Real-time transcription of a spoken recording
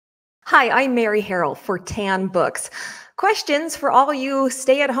Hi, I'm Mary Harrell for Tan Books. Questions for all you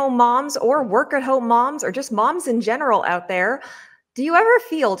stay-at-home moms or work-at-home moms or just moms in general out there. Do you ever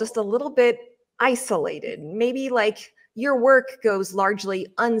feel just a little bit isolated? Maybe like your work goes largely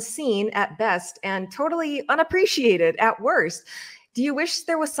unseen at best and totally unappreciated at worst. Do you wish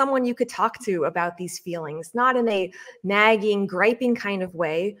there was someone you could talk to about these feelings, not in a nagging, griping kind of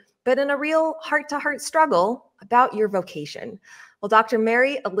way, but in a real heart-to-heart struggle about your vocation? Well, Dr.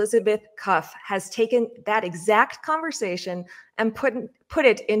 Mary Elizabeth Cuff has taken that exact conversation and put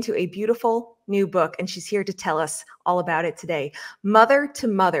it into a beautiful new book, and she's here to tell us all about it today. Mother to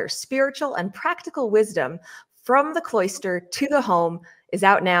Mother, Spiritual and Practical Wisdom from the Cloister to the Home is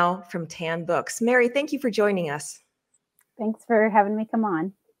out now from Tan Books. Mary, thank you for joining us. Thanks for having me come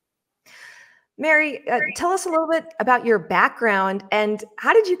on. Mary, tell us a little bit about your background and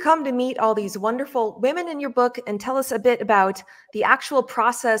how did you come to meet all these wonderful women in your book, and tell us a bit about the actual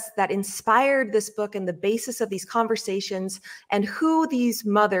process that inspired this book and the basis of these conversations and who these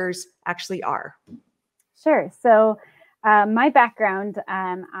mothers actually are. Sure. So my background,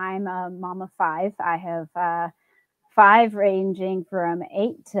 I'm a mom of five. I have five ranging from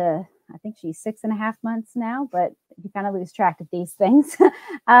 8 to, I think she's 6.5 months now, but you kind of lose track of these things.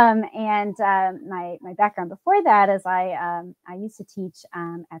 My background before that is I used to teach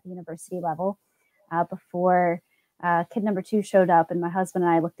at the university level before kid number 2 showed up, and my husband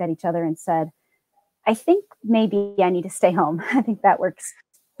and I looked at each other and said, I think maybe I need to stay home. I think that works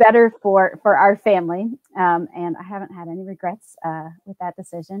better for our family. And I haven't had any regrets with that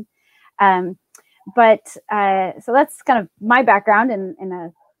decision. So that's kind of my background in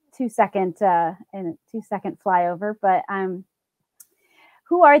a 2-second flyover. But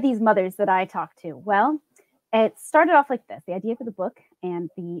who are these mothers that I talk to? Well, it started off like this. The idea for the book and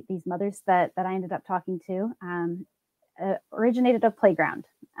these mothers that I ended up talking to originated a playground.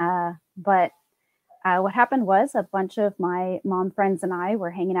 But what happened was a bunch of my mom friends and I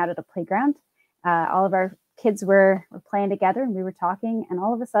were hanging out at a playground. All of our kids were playing together and we were talking, and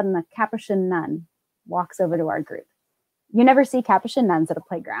all of a sudden a Capuchin nun walks over to our group. You never see Capuchin nuns at a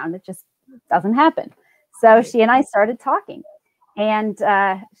playground. It just doesn't happen. So she and I started talking, and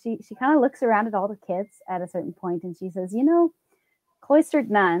she kind of looks around at all the kids at a certain point and she says, you know, cloistered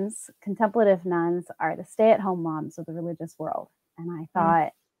nuns, contemplative nuns are the stay-at-home moms of the religious world. And I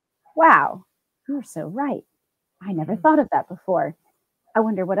thought, wow, you're so right. I never thought of that before. I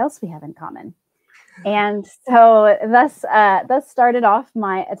wonder what else we have in common. And so thus started off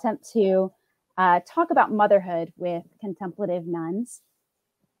my attempt to talk about motherhood with contemplative nuns.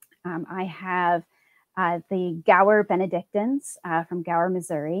 I have the Gower Benedictines from Gower,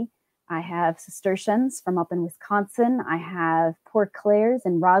 Missouri. I have Cistercians from up in Wisconsin. I have Poor Clares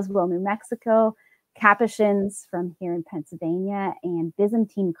in Roswell, New Mexico, Capuchins from here in Pennsylvania, and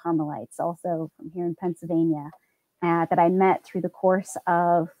Byzantine Carmelites also from here in Pennsylvania that I met through the course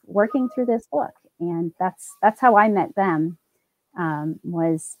of working through this book. And that's how I met them,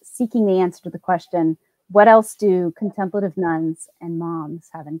 was seeking the answer to the question, what else do contemplative nuns and moms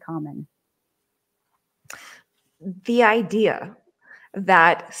have in common? The idea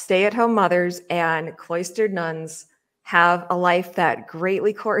that stay-at-home mothers and cloistered nuns have a life that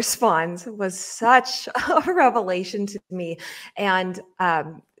greatly corresponds was such a revelation to me. And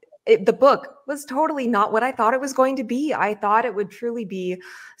the book was totally not what I thought it was going to be. I thought it would truly be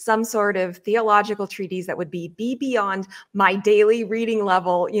some sort of theological treatise that would be beyond my daily reading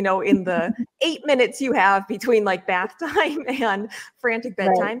level, you know, in the 8 minutes you have between like bath time and frantic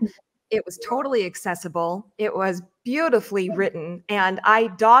bedtime. Right. It was totally accessible. It was beautifully written, and I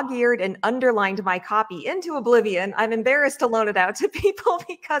dog-eared and underlined my copy into oblivion. I'm embarrassed to loan it out to people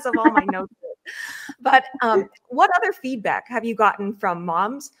because of all my notes. But what other feedback have you gotten from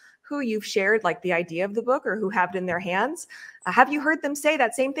moms who you've shared like the idea of the book or who have it in their hands? Have you heard them say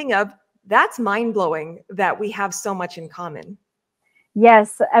that same thing of, that's mind-blowing that we have so much in common?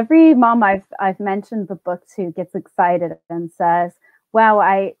 Yes, every mom I've mentioned the book to gets excited and says, wow,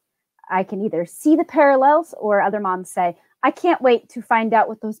 I can either see the parallels, or other moms say, I can't wait to find out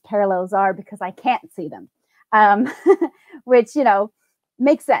what those parallels are because I can't see them. Which, you know,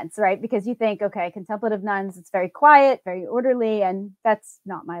 makes sense, right? Because you think, okay, contemplative nuns, it's very quiet, very orderly, and that's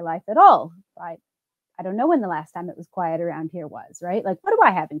not my life at all. I don't know when the last time it was quiet around here was, right? Like, what do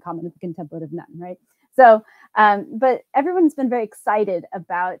I have in common with a contemplative nun, right? So, but everyone's been very excited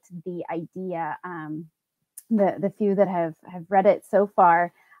about the idea. The few that have read it so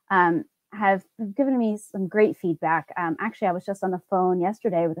far have given me some great feedback. Actually, I was just on the phone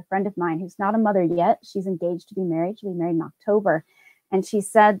yesterday with a friend of mine who's not a mother yet. She's engaged to be married. She'll be married in October. And she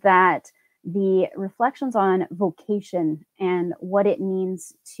said that the reflections on vocation and what it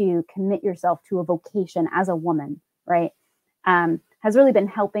means to commit yourself to a vocation as a woman, right, has really been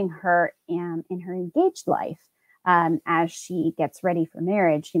helping her in her engaged life as she gets ready for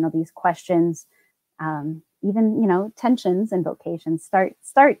marriage. These questions, even tensions and vocations start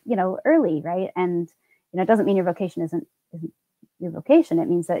early, right? And it doesn't mean your vocation isn't your vocation. It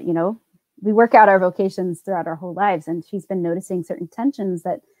means that we work out our vocations throughout our whole lives. And she's been noticing certain tensions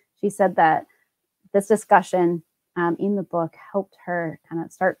that she said that this discussion in the book helped her kind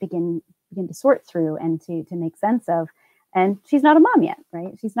of begin to sort through and to make sense of. And she's not a mom yet,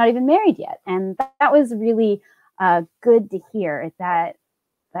 right? She's not even married yet. And that was really good to hear that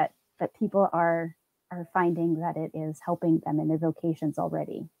people are finding that it is helping them in their vocations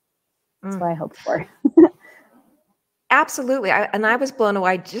already. That's what I hoped for. Absolutely. I was blown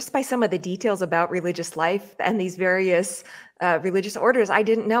away just by some of the details about religious life and these various religious orders. I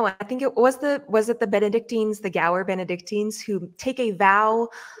didn't know. I think was it the Benedictines, the Gower Benedictines, who take a vow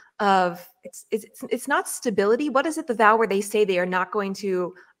of it's not stability. What is it? The vow where they say they are not going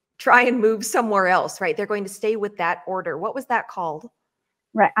to try and move somewhere else, right? They're going to stay with that order. What was that called?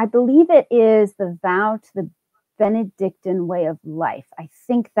 Right. I believe it is the vow to the Benedictine way of life. I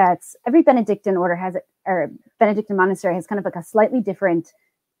think that's every Benedictine order has it, or Benedictine monastery has kind of like a slightly different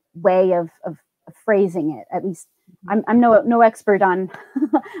way of phrasing it. At least I'm no expert on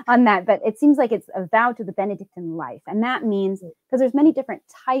on that, but it seems like it's a vow to the Benedictine life, and that means because there's many different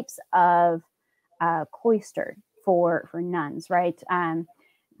types of cloister for nuns, right?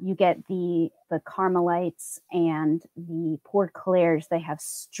 You get the Carmelites and the Poor Clares. They have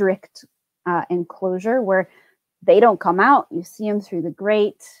strict enclosure where they don't come out. You see them through the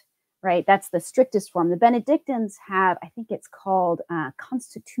grate, right? That's the strictest form. The Benedictines have, I think it's called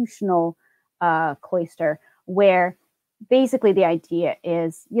constitutional cloister, where basically the idea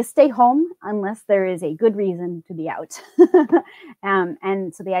is you stay home unless there is a good reason to be out.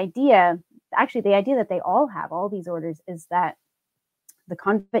 And so the idea that they all have, all these orders, is that the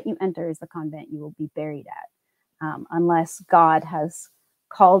convent you enter is the convent you will be buried at, unless God has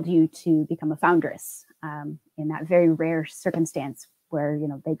called you to become a foundress, in that very rare circumstance where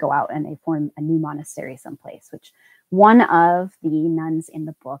they go out and they form a new monastery someplace, which one of the nuns in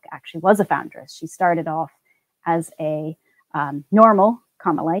the book actually was a foundress. She started off as a normal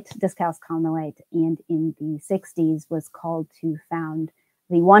Carmelite, discalced Carmelite, and in the 60s was called to found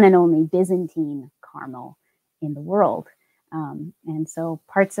the one and only Byzantine Carmel in the world. And so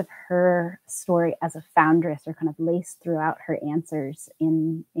parts of her story as a foundress are kind of laced throughout her answers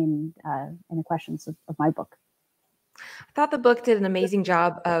in the questions of my book. I thought the book did an amazing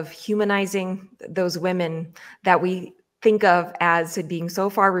job of humanizing those women that we think of as being so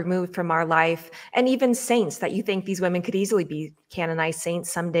far removed from our life, and even saints that you think these women could easily be canonized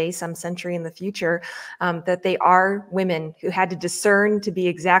saints someday, some century in the future, that they are women who had to discern to be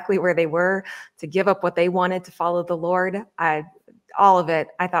exactly where they were, to give up what they wanted to follow the Lord. All of it,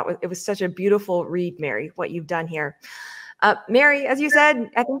 I thought it was such a beautiful read, Mary, what you've done here. Mary, as you said,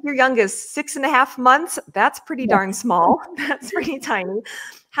 I think your youngest 6.5 months. That's pretty darn small. That's pretty tiny.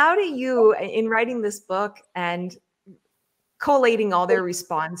 How do you, in writing this book and collating all their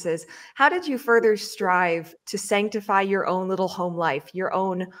responses, how did you further strive to sanctify your own little home life, your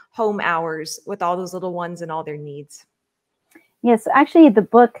own home hours with all those little ones and all their needs? Yes, actually, the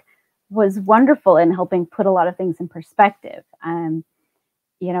book was wonderful in helping put a lot of things in perspective.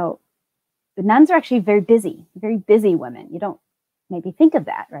 The nuns are actually very busy women. You don't maybe think of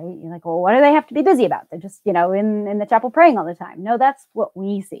that, right? You're like, well, what do they have to be busy about? They're just, in the chapel praying all the time. No, that's what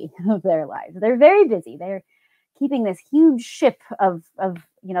we see of their lives. They're very busy. They're keeping this huge ship of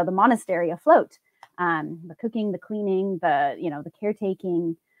the monastery afloat. The cooking, the cleaning, the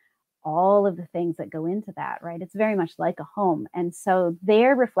caretaking, all of the things that go into that, right? It's very much like a home. And so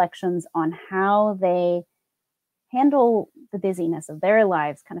their reflections on how they handle the busyness of their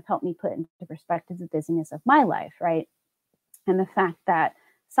lives kind of helped me put into perspective the busyness of my life, right? And the fact that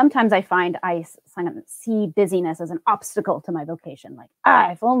sometimes I find I see busyness as an obstacle to my vocation. Like,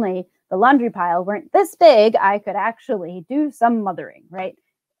 if only the laundry pile weren't this big, I could actually do some mothering, right?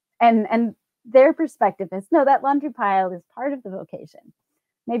 And their perspective is, no, that laundry pile is part of the vocation.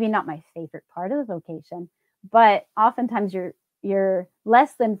 Maybe not my favorite part of the vocation, but oftentimes your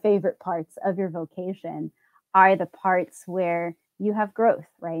less than favorite parts of your vocation are the parts where you have growth,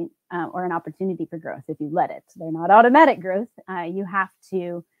 right? Or an opportunity for growth if you let it. They're not automatic growth. You have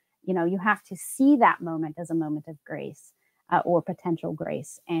to see that moment as a moment of grace or potential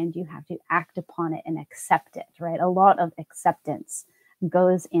grace, and you have to act upon it and accept it, right? A lot of acceptance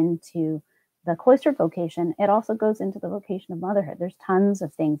goes into the cloister vocation, it also goes into the vocation of motherhood. There's tons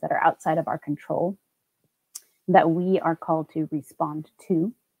of things that are outside of our control that we are called to respond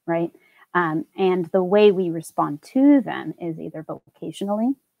to, right? And the way we respond to them is either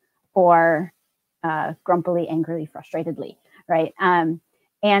vocationally or grumpily, angrily, frustratedly, right?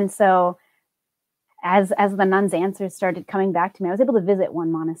 And so as the nuns' answers started coming back to me, I was able to visit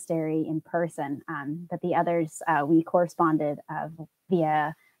one monastery in person, but the others we corresponded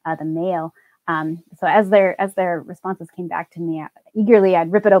via the mail. So as their responses came back to me, eagerly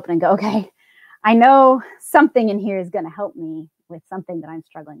I'd rip it open and go, okay, I know something in here is going to help me with something that I'm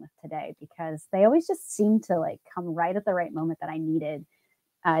struggling with today, because they always just seem to like come right at the right moment that I needed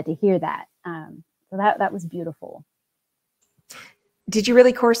to hear that. So that was beautiful. Did you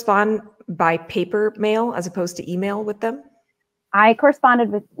really correspond by paper mail as opposed to email with them? I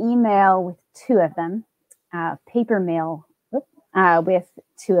corresponded with email with 2 of them, paper mail with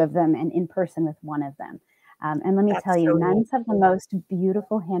 2 of them, and in person with 1 of them. And let me tell you, nuns have the most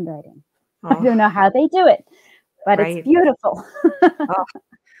beautiful handwriting. Oh. I don't know how they do it, but it's beautiful. Oh.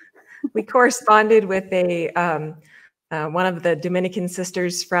 We corresponded with one of the Dominican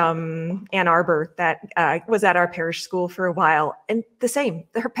sisters from Ann Arbor that was at our parish school for a while, and the same,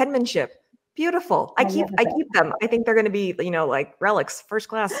 her penmanship, beautiful. I keep them. I think they're going to be, like relics, first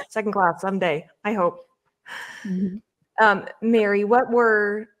class, second class someday, I hope. Mm-hmm. Mary, what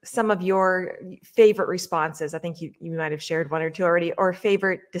were some of your favorite responses? I think you might have shared 1 or 2 already, or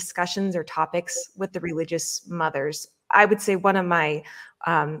favorite discussions or topics with the religious mothers. I would say one of my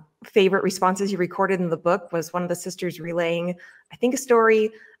favorite responses you recorded in the book was one of the sisters relaying, I think, a story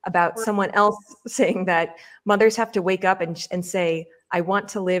about someone else saying that mothers have to wake up and say, I want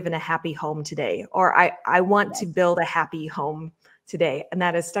to live in a happy home today, or I want to build a happy home today. And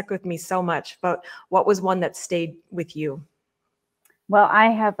that has stuck with me so much. But what was one that stayed with you? Well, I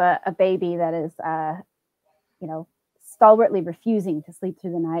have a baby that is, stalwartly refusing to sleep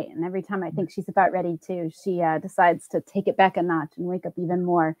through the night. And every time I think she's about ready to, she decides to take it back a notch and wake up even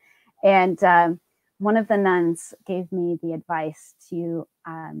more. And one of the nuns gave me the advice to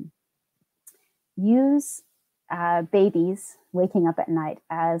use babies waking up at night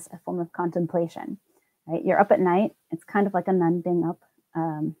as a form of contemplation. Right? You're up at night. It's kind of like a nun being up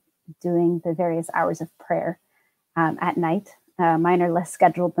doing the various hours of prayer at night. Mine are less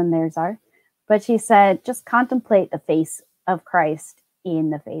scheduled than theirs are. But she said, just contemplate the face of Christ in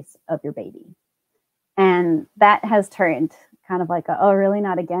the face of your baby. And that has turned kind of like oh, really,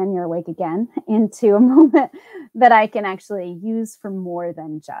 not again? You're awake again, into a moment that I can actually use for more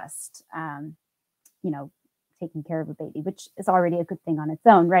than just, taking care of a baby, which is already a good thing on its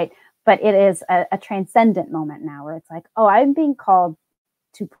own, right? But it is a transcendent moment now where it's like, oh, I'm being called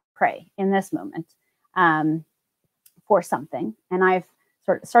to pray in this moment for something. And I've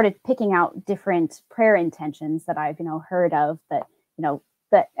sort of started picking out different prayer intentions that I've, heard of that,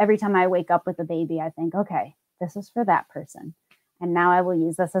 that every time I wake up with a baby, I think, okay, this is for that person. And now I will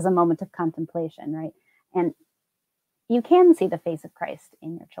use this as a moment of contemplation, right? And you can see the face of Christ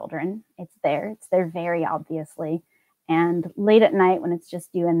in your children. It's there very obviously. And late at night when it's just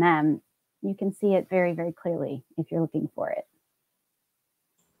you and them, you can see it very, very clearly if you're looking for it.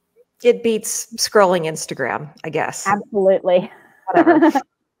 It beats scrolling Instagram, I guess. Absolutely. Whatever.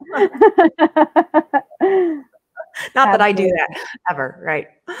 Not that I do that ever, right?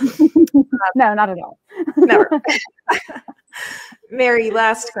 No, not at all. Never. Mary,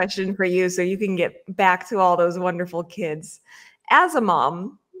 last question for you so you can get back to all those wonderful kids. As a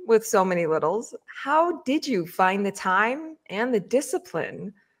mom with so many littles, how did you find the time and the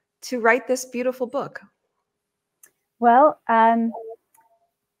discipline to write this beautiful book? Well,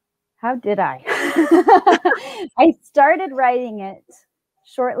 how did I? I started writing it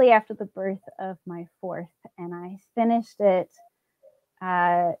shortly after the birth of my 4th, and I finished it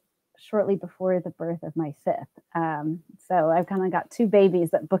shortly before the birth of my 5th. So I've kind of got 2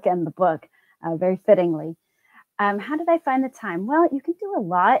 babies that bookend the book very fittingly. How did I find the time? Well, you can do a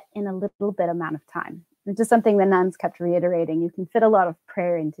lot in a little bit amount of time. It's just something the nuns kept reiterating. You can fit a lot of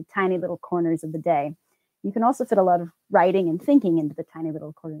prayer into tiny little corners of the day. You can also fit a lot of writing and thinking into the tiny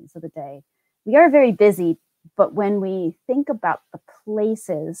little corners of the day. We are very busy, but when we think about the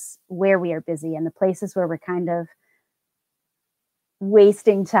places where we are busy and the places where we're kind of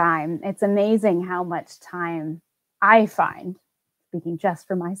wasting time, it's amazing how much time I find, speaking just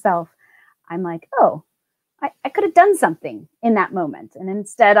for myself, I'm like, oh, I could have done something in that moment. And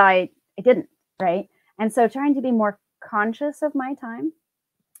instead I didn't, right? And so trying to be more conscious of my time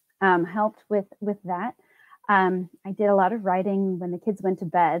helped with that. I did a lot of writing when the kids went to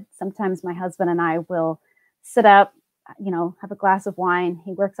bed. Sometimes my husband and I will sit up have a glass of wine.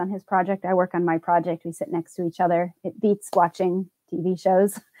 He works on his project. I work on my project. We sit next to each other. It beats watching TV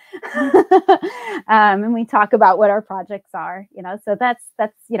shows. And we talk about what our projects are, so that's,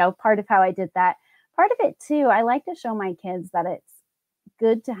 part of how I did that. Part of it too, I like to show my kids that it's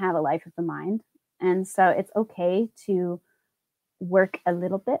good to have a life of the mind. And so it's okay to work a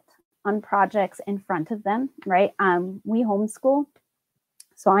little bit on projects in front of them, right? We homeschool,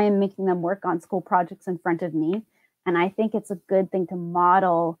 so I am making them work on school projects in front of me. And I think it's a good thing to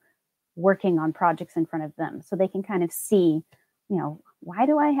model working on projects in front of them so they can kind of see, why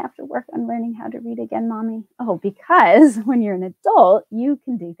do I have to work on learning how to read again, mommy? Oh, because when you're an adult, you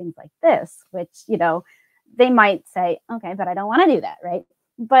can do things like this, which, they might say, okay, but I don't want to do that, right?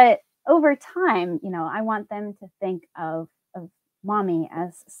 But over time, I want them to think of mommy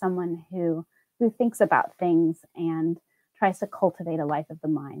as someone who thinks about things and tries to cultivate a life of the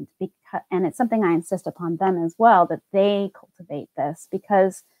mind. And it's something I insist upon them as well, that they cultivate this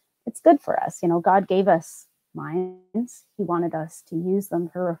because it's good for us. God gave us minds. He wanted us to use them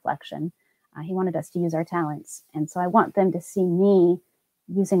for reflection. He wanted us to use our talents. And so I want them to see me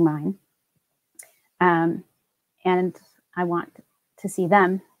using mine. And I want to see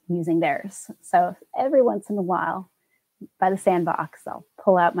them using theirs. So every once in a while, by the sandbox, I'll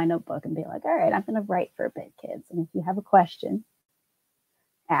pull out my notebook and be like, all right, I'm going to write for a bit, kids. And if you have a question,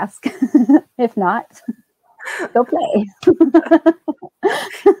 ask. If not, go play.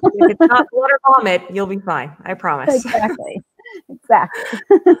 If it's not blood or vomit, you'll be fine. I promise. Exactly. Well,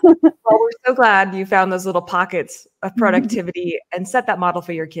 we're so glad you found those little pockets of productivity and set that model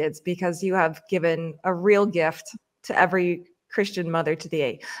for your kids, because you have given a real gift to every Christian mother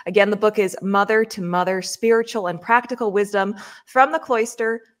today. Again, the book is Mother to Mother, Spiritual and Practical Wisdom from the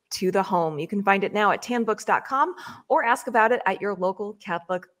Cloister to the Home. You can find it now at tanbooks.com or ask about it at your local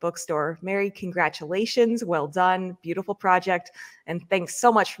Catholic bookstore. Mary, congratulations. Well done. Beautiful project. And thanks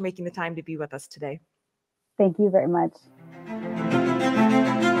so much for making the time to be with us today. Thank you very much.